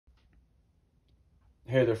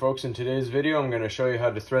Hey there folks, in today's video I'm going to show you how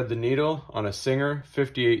to thread the needle on a Singer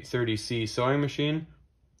 5830C sewing machine.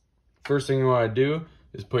 First thing you want to do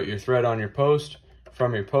is put your thread on your post.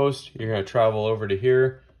 From your post you're going to travel over to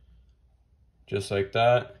here, just like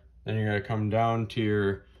that. Then you're going to come down to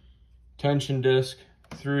your tension disc,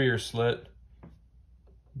 through your slit,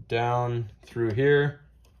 down through here,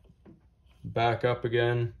 back up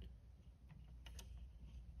again,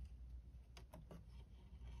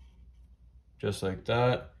 just like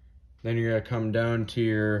that. Then you're going to come down to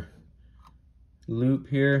your loop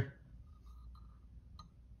here,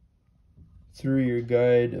 through your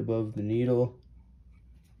guide above the needle.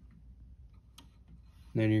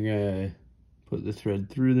 Then you're going to put the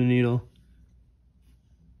thread through the needle.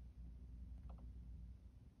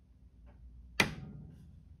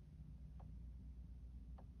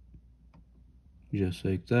 Just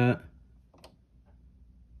like that.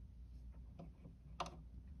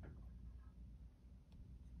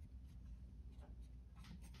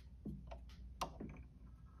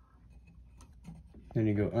 Then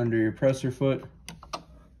you go under your presser foot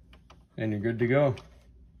and you're good to go.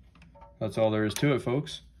 That's all there is to it,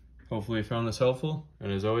 folks. Hopefully you found this helpful, and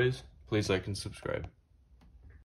as always, please like and subscribe.